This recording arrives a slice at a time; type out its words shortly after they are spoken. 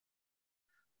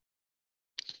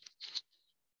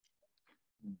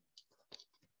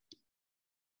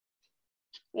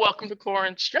Welcome to Core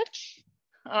and Stretch.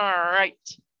 All right.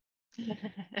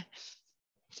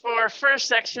 For our first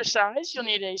exercise, you'll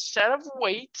need a set of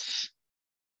weights.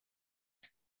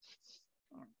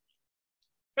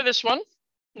 For this one,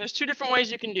 there's two different ways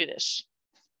you can do this.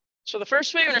 So the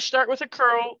first way, you're going to start with a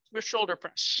curl with shoulder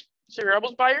press. So your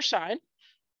elbows by your side.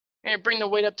 You're going to bring the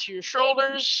weight up to your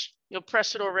shoulders. You'll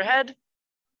press it overhead,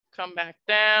 come back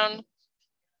down,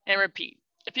 and repeat.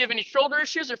 If you have any shoulder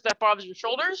issues, or if that bothers your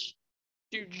shoulders,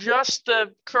 do just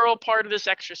the curl part of this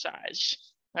exercise.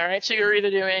 All right, so you're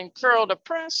either doing curl to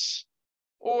press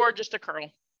or just a curl. All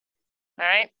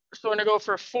right, so we're gonna go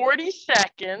for 40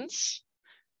 seconds.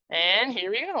 And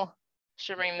here we go.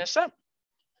 So bring this up.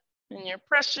 And you're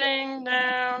pressing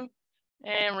down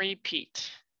and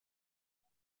repeat.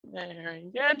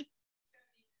 Very good.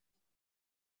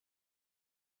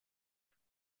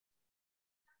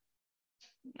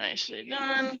 Nicely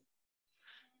done.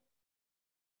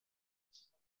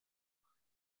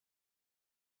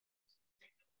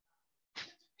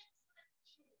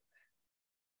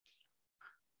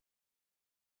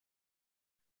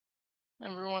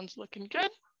 Everyone's looking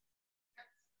good.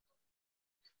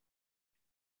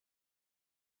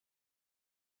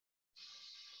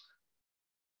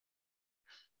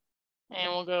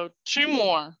 And we'll go 2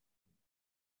 more.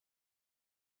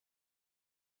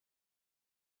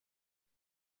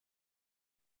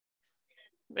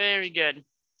 Very good.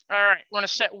 All right, we're gonna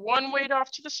set one weight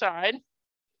off to the side.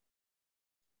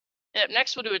 And up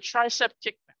next, we'll do a tricep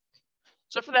kickback.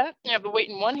 So for that, you have the weight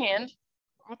in one hand.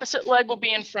 Opposite leg will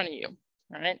be in front of you.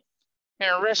 All right, you're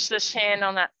gonna rest this hand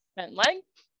on that bent leg.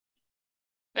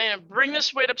 And bring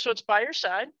this weight up so it's by your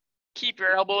side. Keep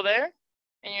your elbow there.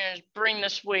 And you're gonna bring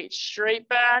this weight straight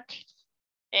back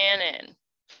and in.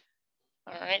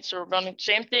 All right, so we're going to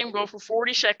same thing, go for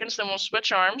 40 seconds, then we'll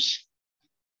switch arms.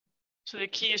 So the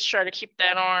key is try to keep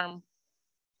that arm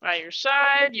by your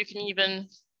side. You can even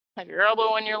have your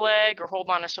elbow in your leg or hold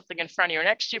on to something in front of you or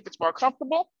next to you if it's more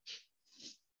comfortable.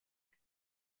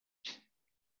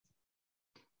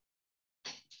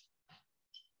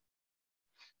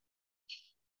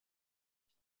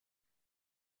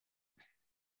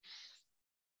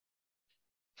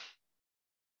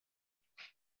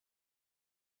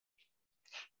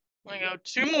 We're gonna go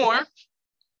 2 more.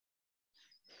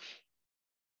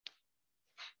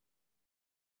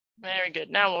 Very good.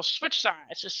 Now we'll switch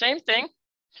sides. The same thing.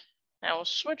 Now we'll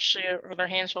switch so your other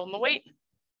hand's holding the weight.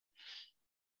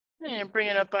 And bring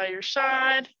it up by your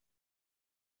side.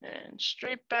 And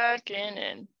straight back and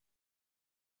in.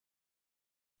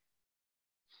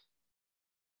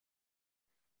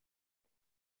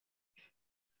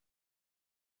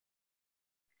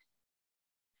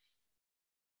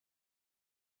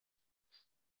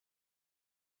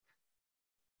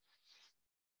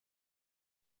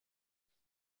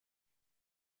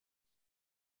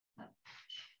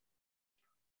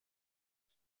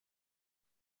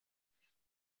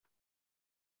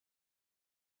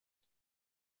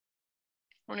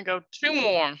 We're gonna go 2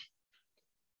 more.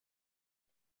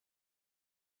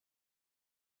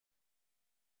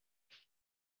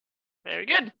 Very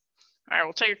good. All right,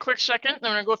 we'll take a quick second. Then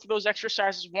we're gonna go through those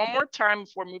exercises one more time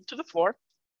before we move to the floor.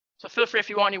 So feel free if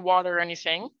you want any water or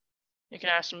anything, you can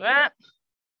ask them that.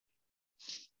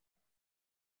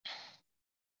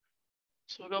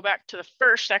 So we'll go back to the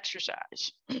first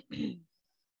exercise. And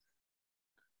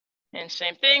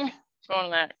same thing, going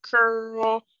to that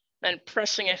curl, then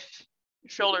pressing if your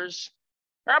shoulders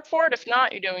are up for it. If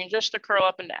not, you're doing just a curl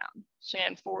up and down. So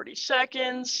again, 40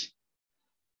 seconds.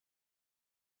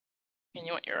 And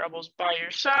you want your elbows by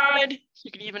your side. You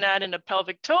can even add in a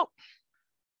pelvic tilt.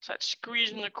 So that's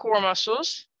squeezing the core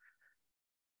muscles.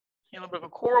 A little bit of a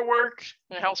core work,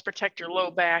 and it helps protect your low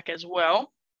back as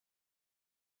well.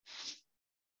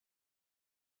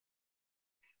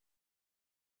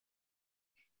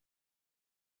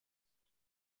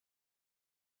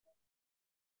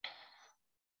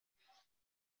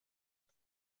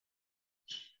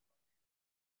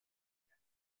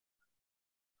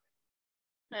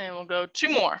 And we'll go 2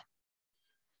 more.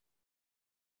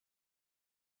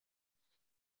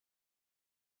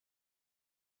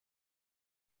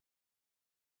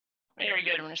 Very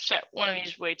good. I'm going to set one of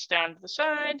these weights down to the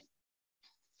side.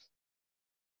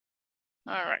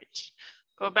 All right.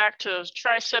 Go back to those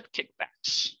tricep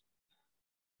kickbacks.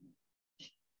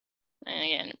 And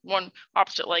again, one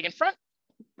opposite leg in front.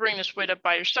 Bring this weight up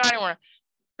by your side. We're going to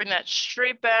bring that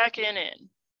straight back and in.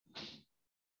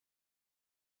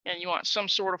 And you want some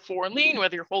sort of forward lean,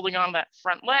 whether you're holding on to that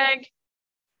front leg,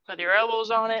 whether your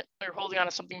elbow's on it, or you're holding on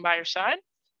to something by your side.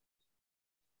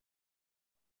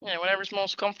 Yeah, whatever's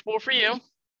most comfortable for you.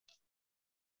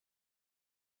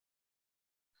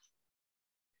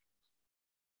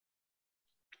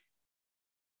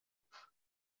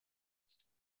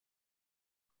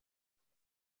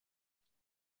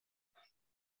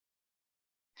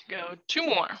 go 2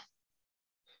 more.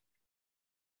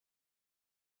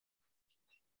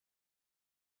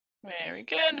 Very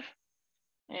good.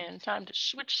 And time to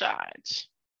switch sides.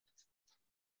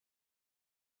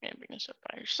 And bring this up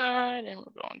by your side, and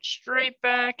we're going straight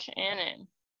back and in.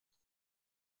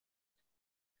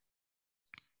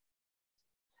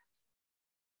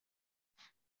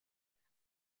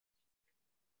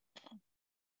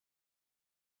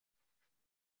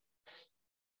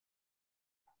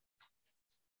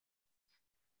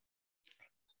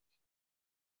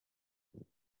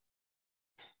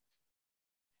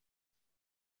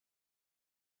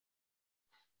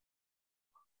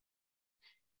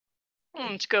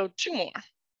 Let's go 2 more.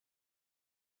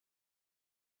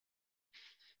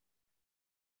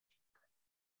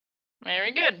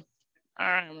 Very good. All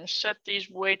right, I'm going to set these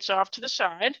weights off to the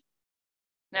side.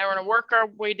 Now we're going to work our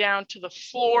way down to the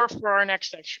floor for our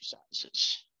next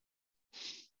exercises.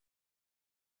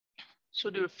 So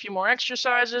we'll do a few more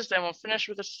exercises, then we'll finish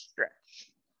with a stretch.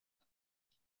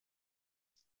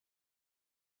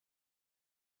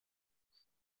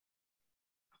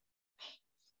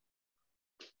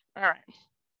 All right.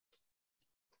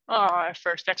 Our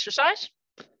first exercise.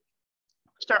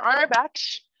 Start on our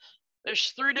backs.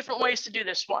 There's 3 different ways to do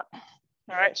this one.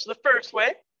 All right, so the first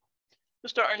way, you'll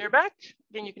start on your back.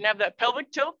 Again, you can have that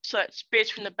pelvic tilt, so that space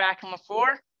between the back and the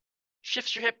floor.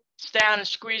 Shifts your hips down and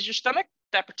squeeze your stomach.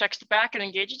 That protects the back and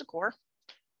engages the core.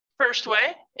 First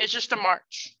way is just a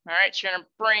march. All right, so you're gonna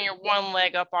bring your one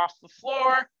leg up off the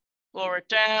floor, lower it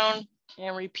down,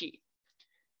 and repeat.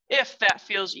 If that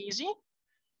feels easy,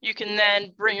 you can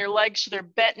then bring your legs so they're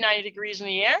bent 90 degrees in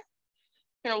the air.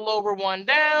 You're gonna lower one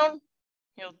down,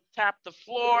 you'll tap the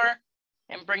floor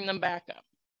and bring them back up.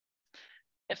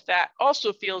 If that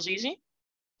also feels easy,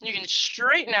 you can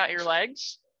straighten out your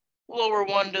legs, lower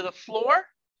one to the floor,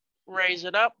 raise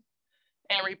it up,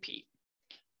 and repeat.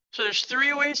 So there's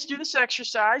 3 ways to do this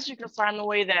exercise. You can find the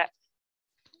way that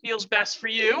feels best for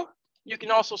you. You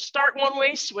can also start one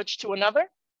way, switch to another.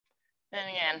 And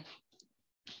again,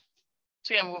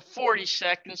 so again, we'll go 40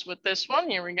 seconds with this one.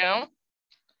 Here we go.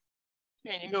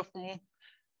 And you go from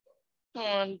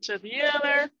one to the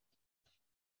other.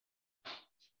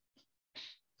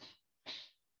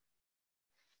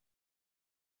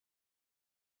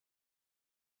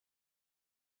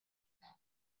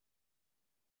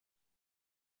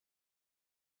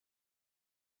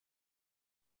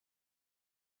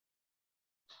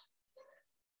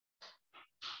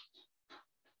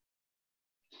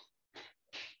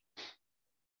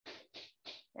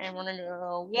 And we're gonna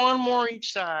go 1 more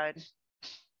each side.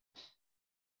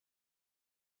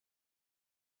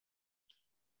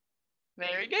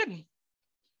 Very good.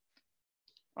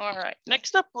 All right,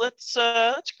 next up, let's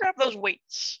grab those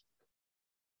weights.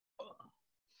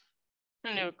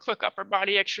 I'm gonna do a quick upper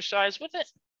body exercise with it.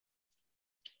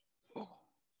 All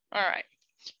right.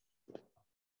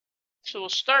 So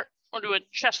we'll do a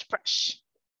chest press.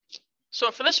 So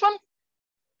for this one,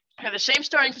 have the same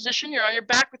starting position. You're on your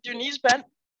back with your knees bent.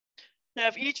 You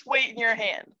have each weight in your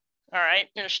hand. All right,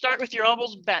 you're gonna start with your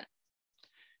elbows bent.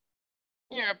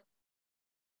 You're gonna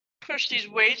push these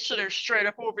weights so they're straight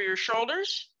up over your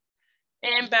shoulders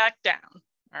and back down.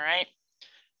 All right.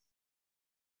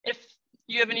 If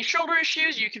you have any shoulder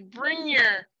issues, you can bring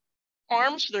your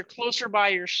arms so they're closer by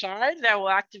your side. That will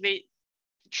activate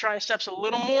the triceps a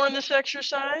little more in this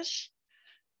exercise.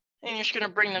 And you're just gonna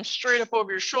bring them straight up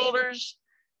over your shoulders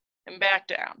and back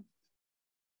down.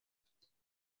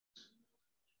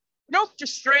 Nope,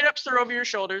 just straight up, so they're over your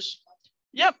shoulders.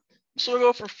 Yep, so we'll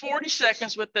go for 40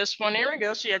 seconds with this one. Here we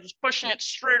go. So yeah, just pushing it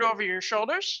straight over your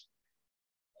shoulders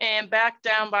and back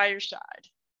down by your side.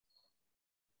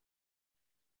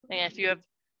 And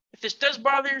if this does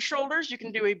bother your shoulders, you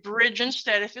can do a bridge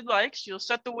instead if you'd like. So you'll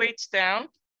set the weights down.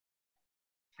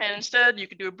 And instead, you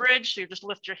could do a bridge. So you just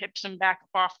lift your hips and back up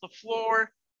off the floor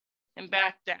and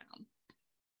back down.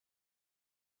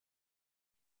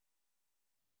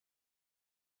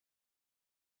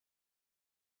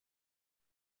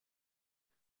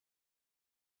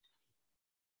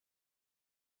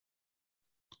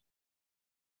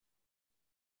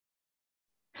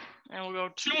 And we'll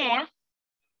go 2 more.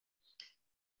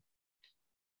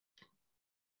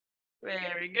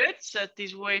 Very good. Set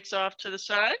these weights off to the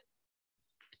side.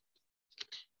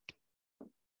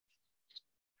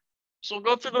 So we'll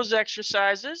go through those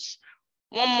exercises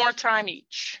 1 more time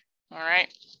each. All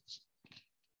right.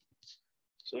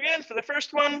 So again, for the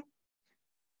first one, 3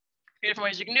 different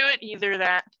ways you can do it. Either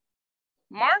that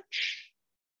march,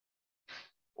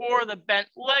 or the bent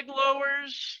leg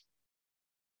lowers,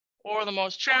 or the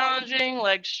most challenging,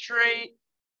 leg straight,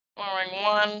 lowering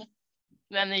one,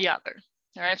 then the other.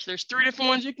 All right, so there's 3 different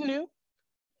ones you can do.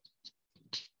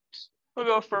 We'll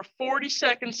go for 40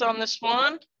 seconds on this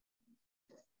one.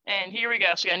 And here we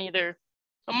go. So you got either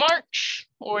a march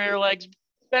or your legs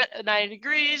bent at 90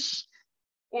 degrees,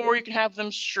 or you can have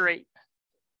them straight.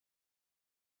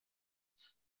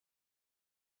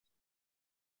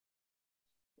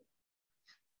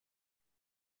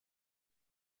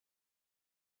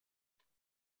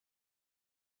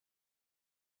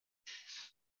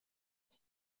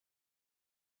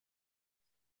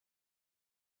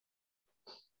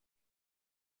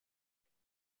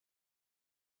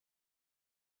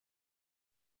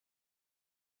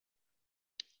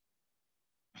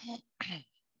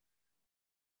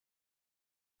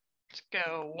 Let's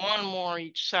go 1 more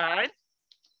each side.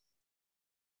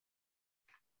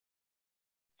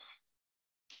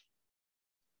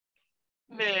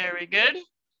 Very good.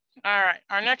 All right,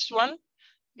 our next one,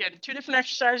 you got 2 different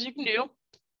exercises you can do.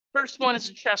 First one is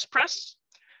a chest press.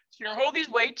 So you're gonna hold these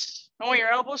weights. I want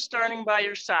your elbows starting by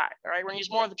your side. All right, we're gonna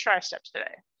use more of the triceps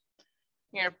today.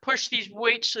 You're gonna push these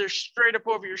weights so they're straight up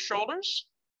over your shoulders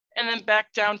and then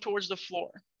back down towards the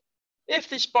floor. If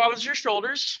this bothers your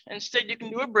shoulders, instead you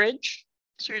can do a bridge.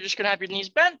 So you're just gonna have your knees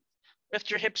bent, lift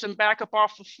your hips and back up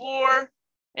off the floor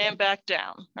and back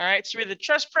down. All right, so either the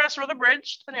chest press or the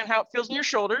bridge, depending on how it feels in your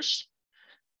shoulders.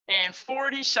 And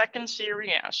 40 seconds, here we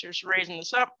go. So you're just raising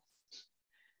this up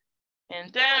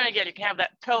and down. Again, you can have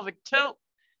that pelvic tilt,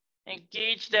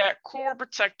 engage that core,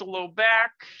 protect the low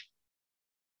back.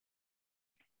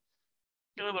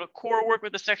 Get a little bit of core work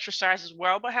with this exercise as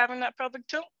well by having that pelvic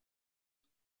tilt.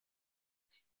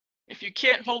 If you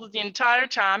can't hold it the entire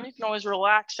time, you can always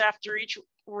relax after each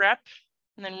rep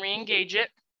and then re-engage it.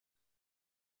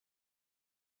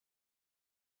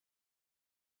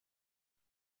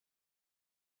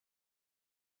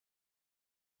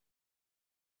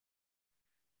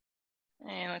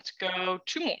 And let's go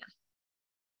 2 more.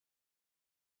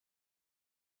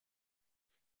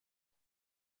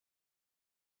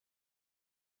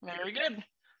 Very good.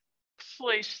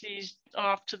 Place these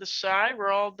off to the side.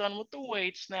 We're all done with the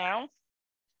weights now.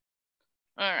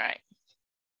 All right.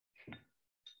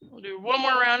 We'll do 1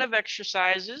 more round of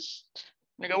exercises.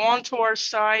 I'm gonna go on to our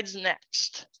sides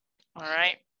next. All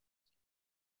right.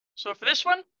 So for this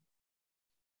one,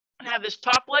 I have this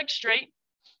top leg straight.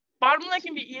 Bottom leg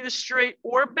can be either straight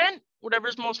or bent, whatever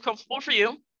is most comfortable for you.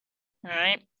 All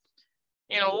right.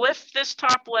 You're gonna lift this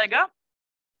top leg up,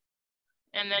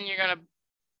 and then you're gonna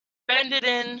bend it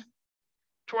in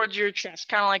towards your chest,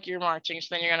 kind of like you're marching.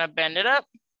 So then you're gonna bend it up,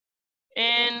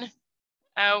 in,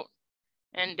 out,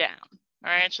 and down.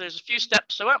 All right, so there's a few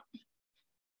steps. So up,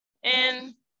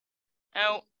 in,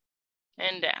 out,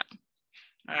 and down.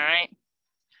 All right.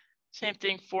 Same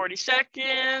thing, 40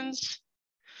 seconds.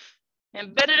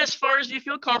 And bend it as far as you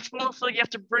feel comfortable. Don't feel like you have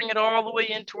to bring it all the way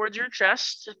in towards your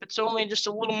chest. If it's only just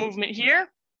a little movement here,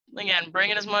 again, bring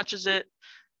it as much as as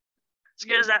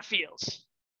good as that feels.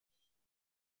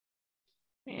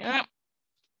 Yeah,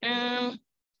 in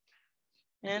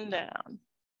and down.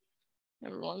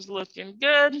 Everyone's looking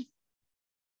good.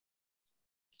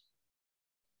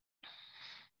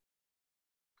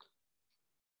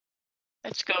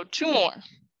 Let's go 2 more.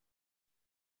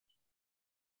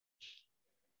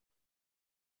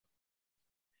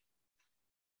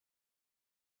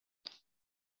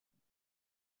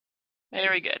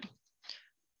 Very good.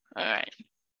 All right.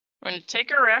 We're going to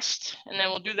take a rest, and then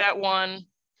we'll do that one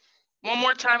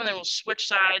more time, and then we'll switch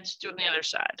sides, do it on the other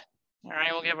side. All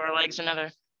right, we'll give our legs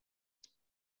another,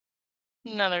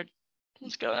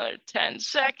 let's go another 10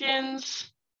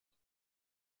 seconds.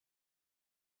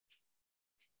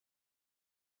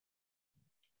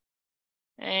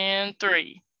 And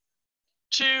 3,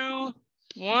 2,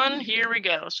 1, here we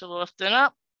go. So lifting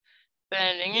up,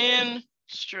 bending in,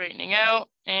 straightening out,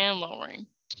 and lowering.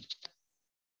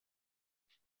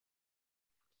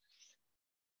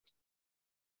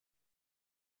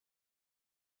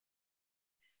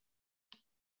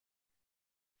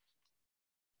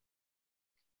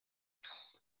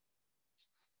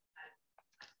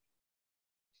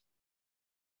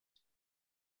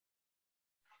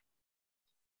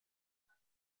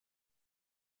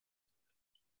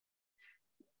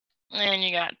 And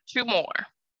you got 2 more.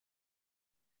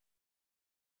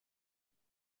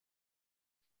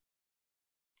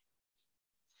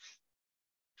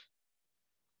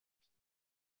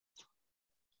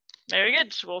 Very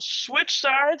good. So we'll switch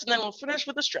sides, and then we'll finish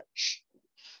with a stretch.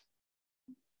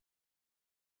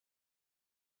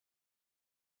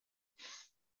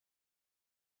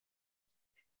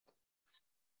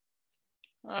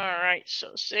 All right,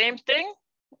 so same thing.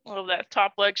 Hold that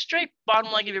top leg straight,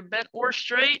 bottom leg either bent or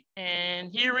straight,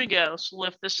 and here we go. So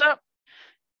lift this up,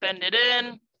 Bend it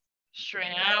in,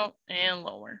 straighten it out, and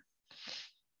lower.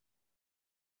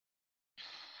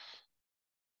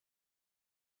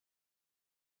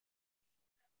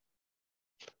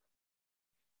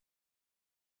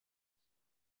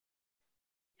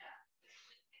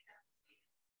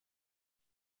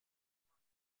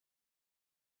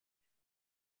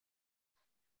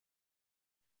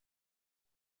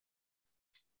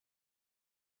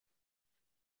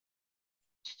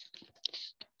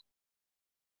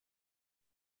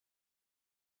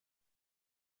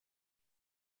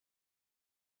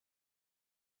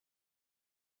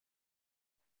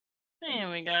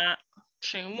 And we got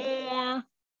 2 more.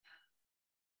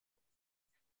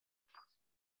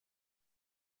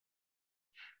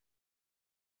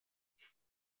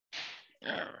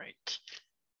 All right.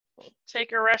 We'll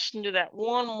take a rest and do that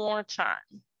one more time.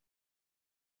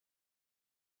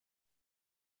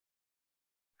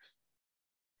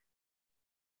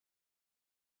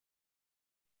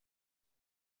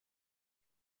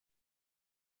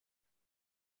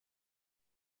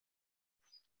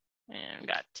 And we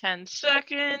got 10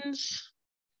 seconds.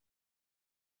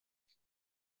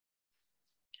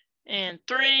 And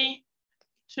 3,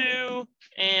 2,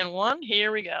 and 1.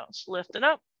 Here we go. Let's lift it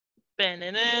up, bend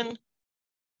it in,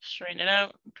 straighten it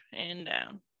out, and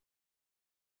down.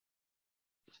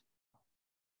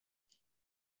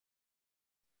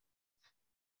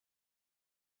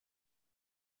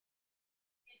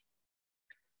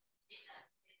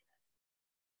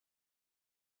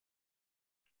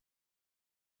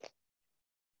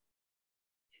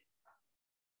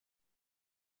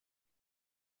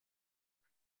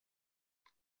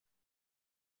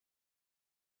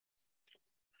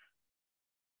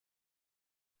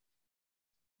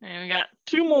 And we got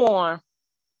 2 more.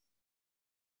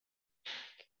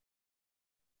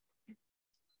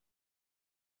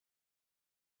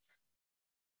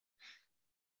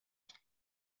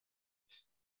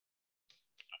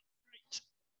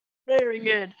 Very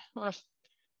good. I'm gonna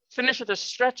finish with a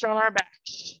stretch on our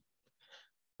backs.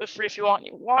 Feel free if you want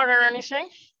any water or anything.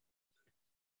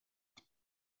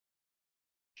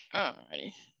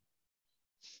 Alrighty.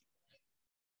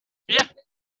 Yeah.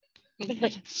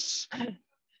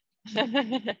 All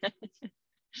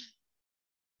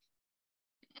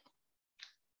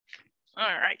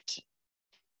right.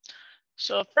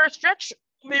 So first stretch,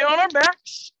 be on our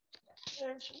backs.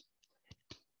 There's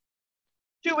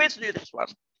 2 ways to do this one.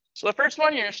 So the first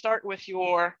one, you're gonna start with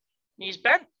your knees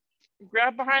bent,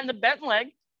 grab behind the bent leg,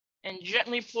 and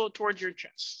gently pull it towards your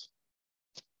chest.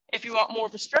 If you want more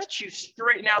of a stretch, you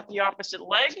straighten out the opposite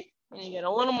leg, and you get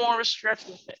a little more of a stretch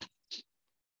with it.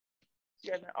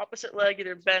 You have the opposite leg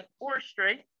either bent or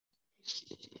straight.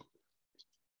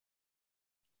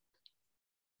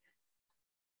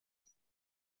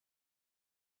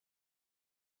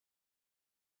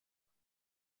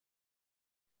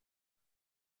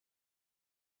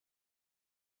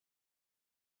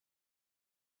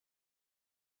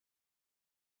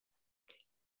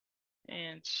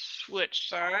 And switch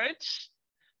sides.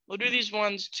 We'll do these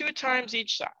ones 2 times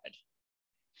each side.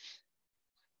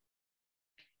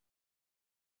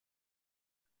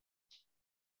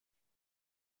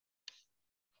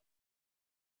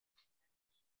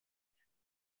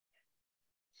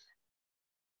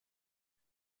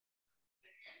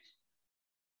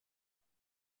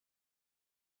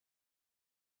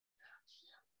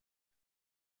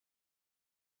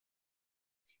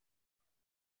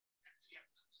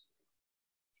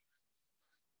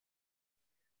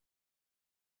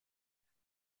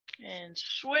 And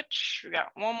switch. We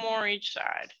got 1 more each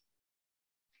side.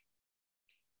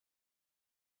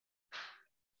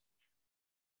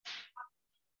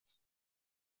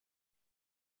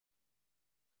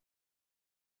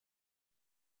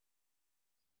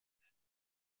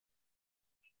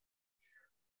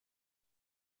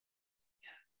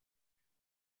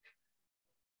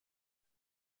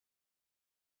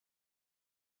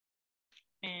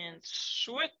 And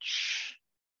switch.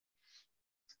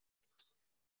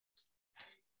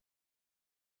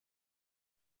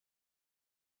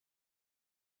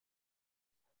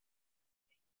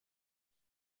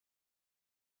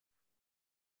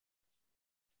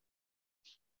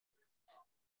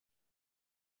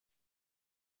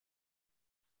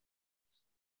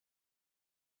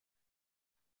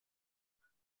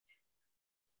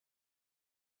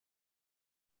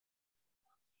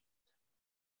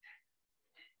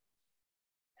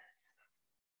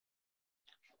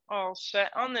 All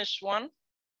set on this one.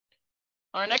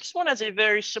 Our next one has a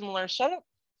very similar setup.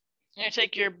 You're gonna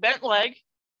take your bent leg,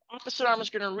 opposite arm is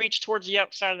gonna reach towards the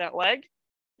outside of that leg.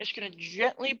 You're just gonna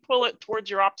gently pull it towards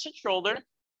your opposite shoulder.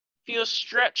 Feel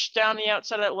stretch down the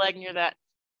outside of that leg near that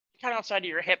kind of outside of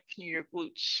your hip, near your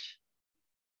glutes.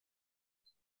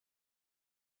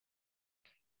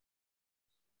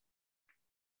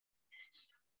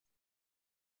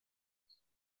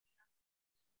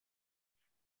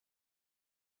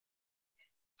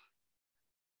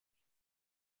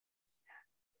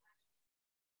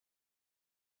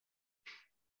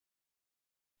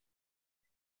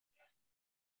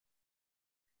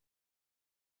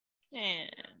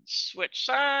 And switch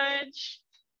sides.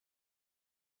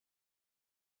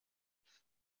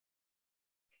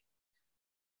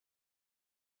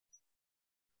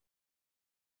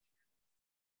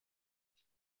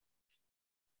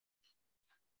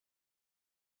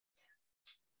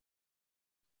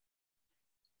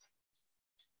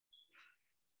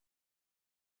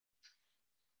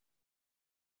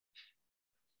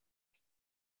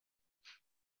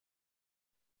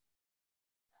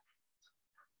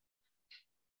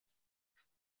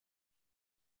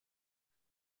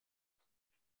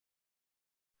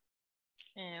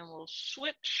 And we'll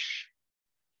switch.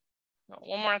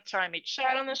 One more time each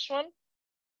side on this one.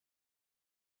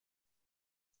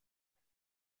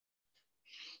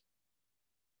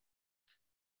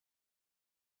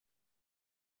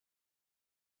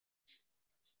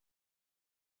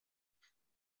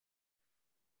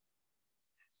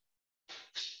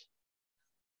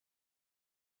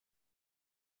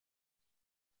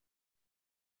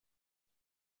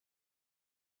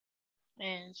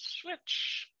 And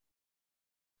switch.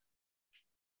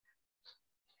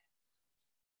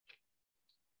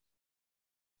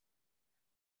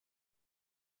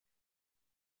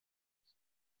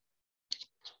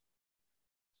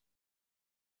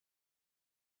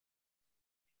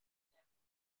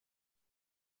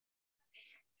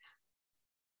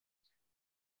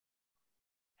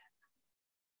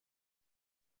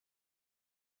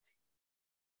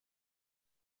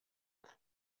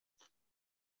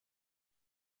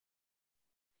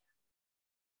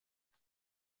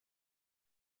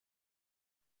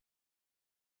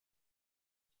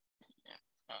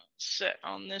 Set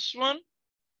on this one.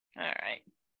 All right.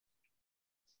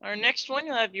 Our next one,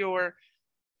 you'll have your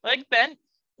leg bent.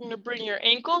 You're gonna bring your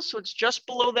ankle so it's just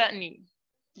below that knee.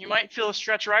 You might feel a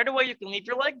stretch right away. You can leave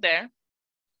your leg there,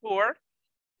 or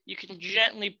you can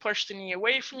gently push the knee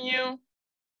away from you,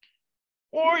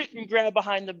 or you can grab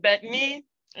behind the bent knee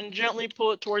and gently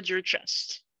pull it towards your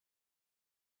chest.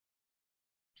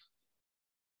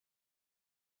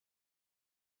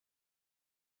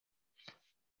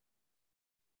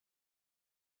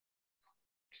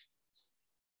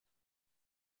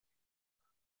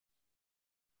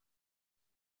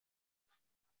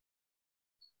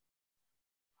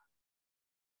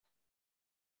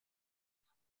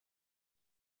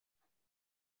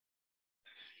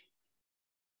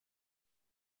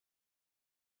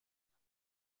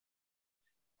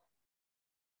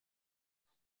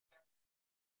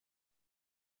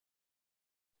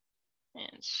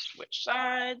 And switch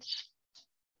sides.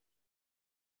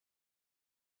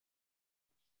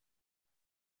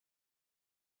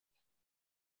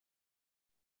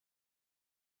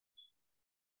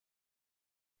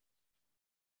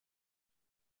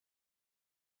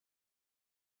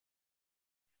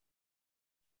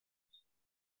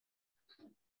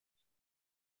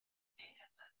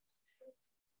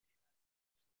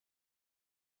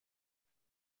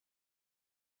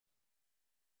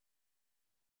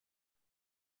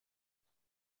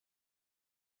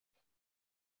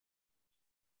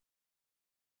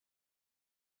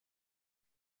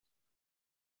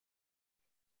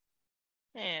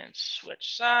 And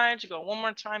switch sides. Go one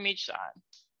more time each side.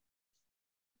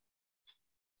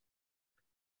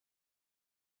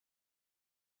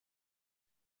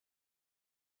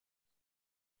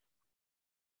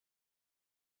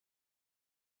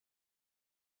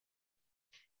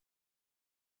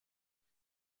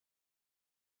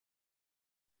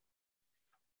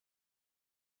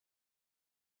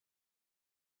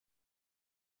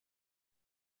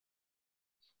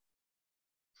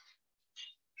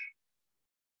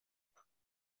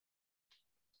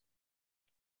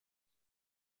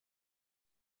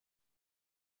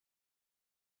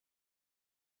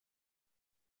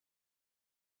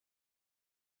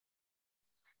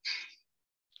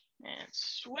 And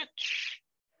switch.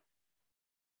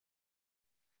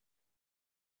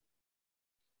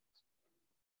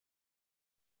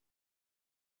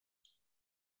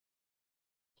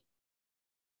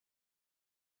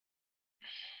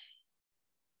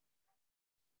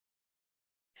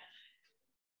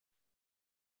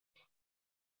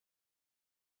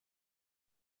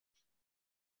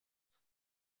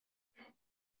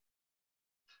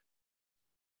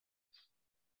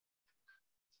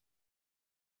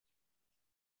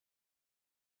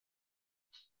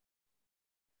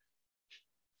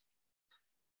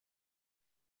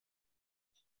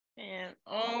 And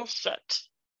all set.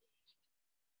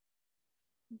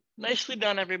 Nicely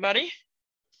done, everybody.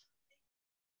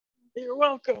 You're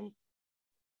welcome.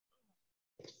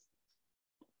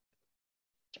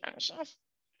 Turn this off.